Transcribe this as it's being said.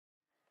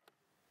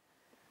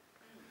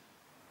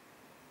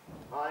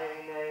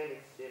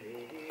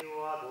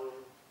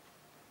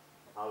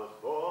I was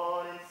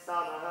born in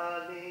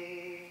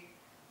Summerlee,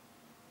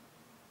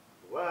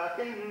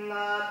 working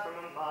lad from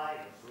a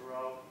miner's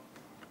row,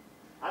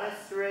 and as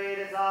straight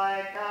as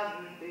I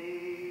can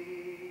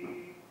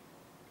be.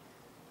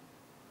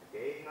 I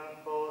gave no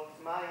thought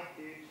to my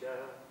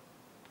future,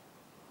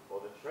 or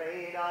the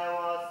trade I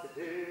was to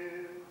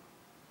do.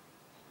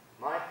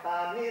 My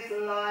family's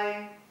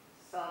line,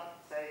 son,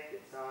 take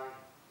your time,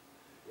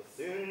 you'll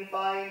soon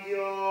find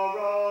your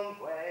own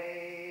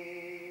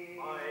way.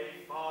 My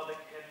father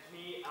kept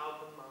me out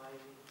the mine,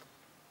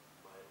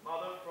 my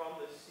mother from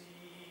the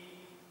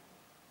sea.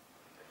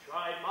 I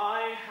tried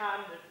my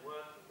hand at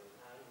working the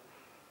land,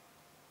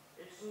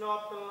 it's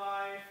not the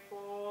life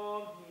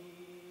for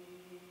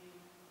me.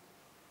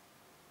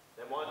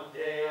 Then one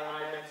day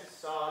I met a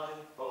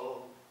sergeant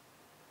bold,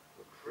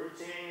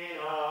 recruiting in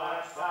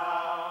our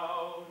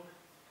town.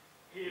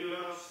 He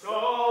looked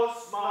so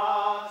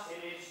smart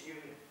in his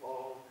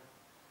uniform,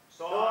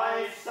 so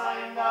I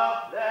signed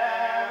up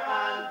there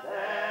and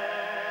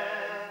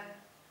then,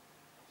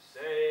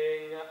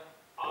 saying,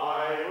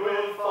 I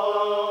will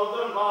follow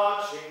the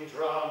marching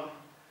drum,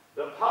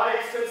 the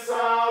pipes that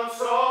sound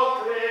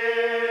so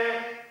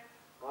clear.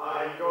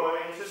 I'm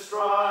going to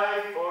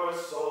strive for a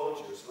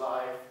soldier's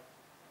life,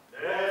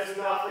 there's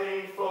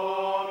nothing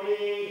for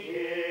me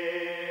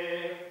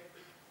here.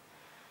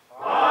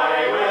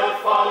 I will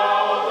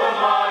follow the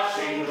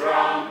marching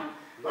drum,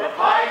 the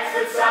pipes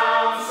that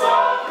sound so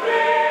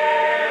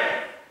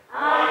clear.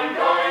 I'm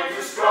going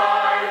to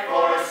strive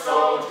for a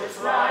soldier's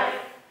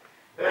life,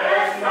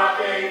 there's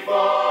nothing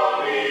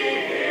for me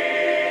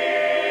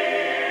here.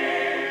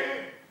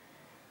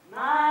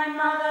 My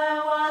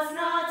mother was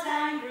not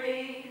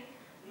angry,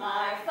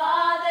 my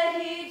father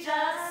he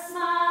just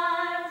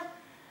smiled,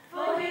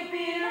 for he'd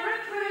been a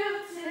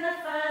recruit in the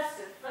first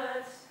of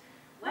foot,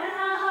 when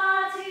her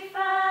heart he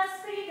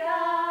first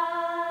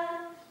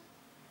beguiled.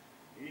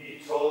 He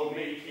told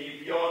me,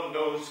 keep your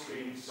nose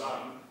clean,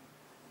 son,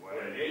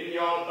 when in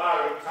your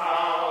barrack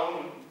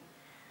town.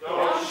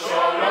 Don't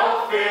show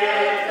no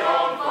fear,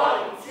 don't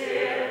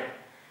volunteer,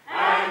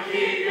 and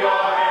keep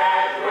your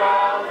head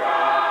well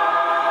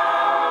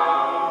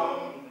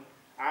down.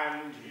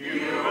 And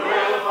you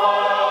will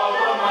follow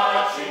the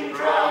marching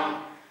drum,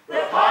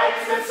 the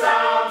pipes that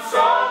sound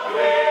so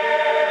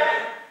clear.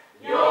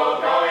 You're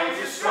going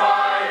to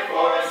strive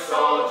for a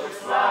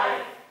soldier's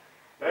life,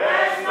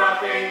 there's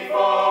nothing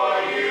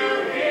for you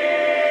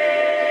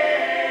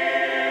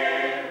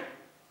here.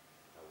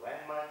 And when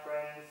my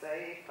friends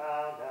they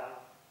found out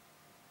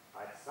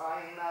I'd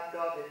signed that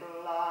dotted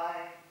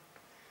line,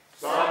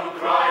 Some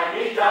cried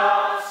me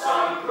daft,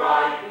 some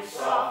cried me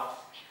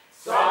soft,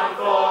 some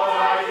thought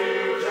I'd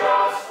do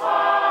just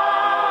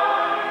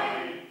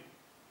fine.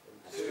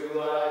 and two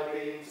that I'd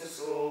been to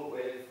school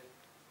with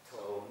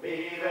told me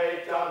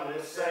they'd done the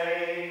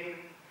same.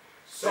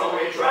 So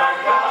we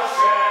drank our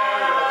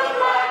share of the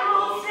Black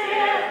Bull's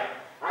beer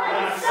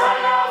and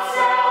sang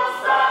ourselves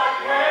that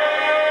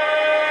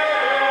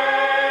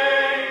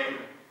game.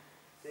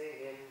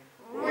 Singing,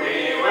 We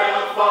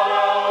will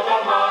follow the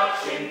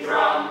marching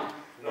drum,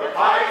 the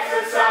pipes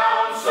that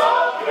sound so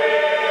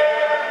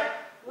clear.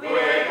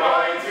 We're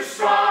going to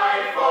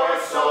strive for a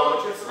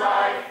soldier's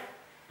life,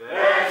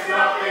 there's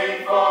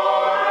nothing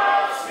for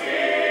us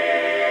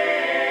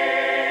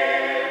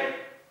here.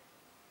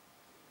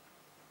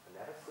 I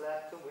never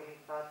slept a wink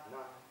that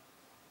night,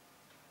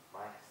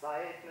 my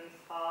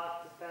excitement's hard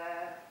to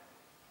bear,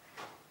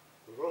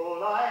 for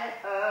all I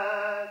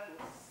heard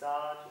was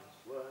sergeant's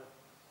words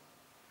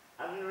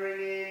and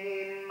ringing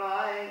in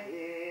my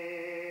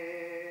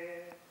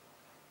ear.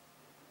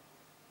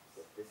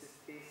 So this is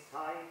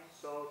peacetime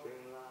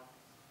soldiering, lads,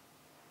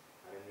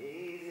 and an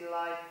easy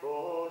life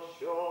for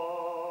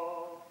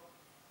sure.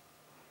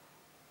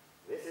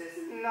 This is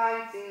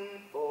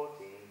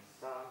 1914,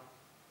 son.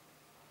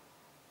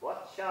 What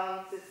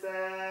chance is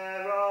there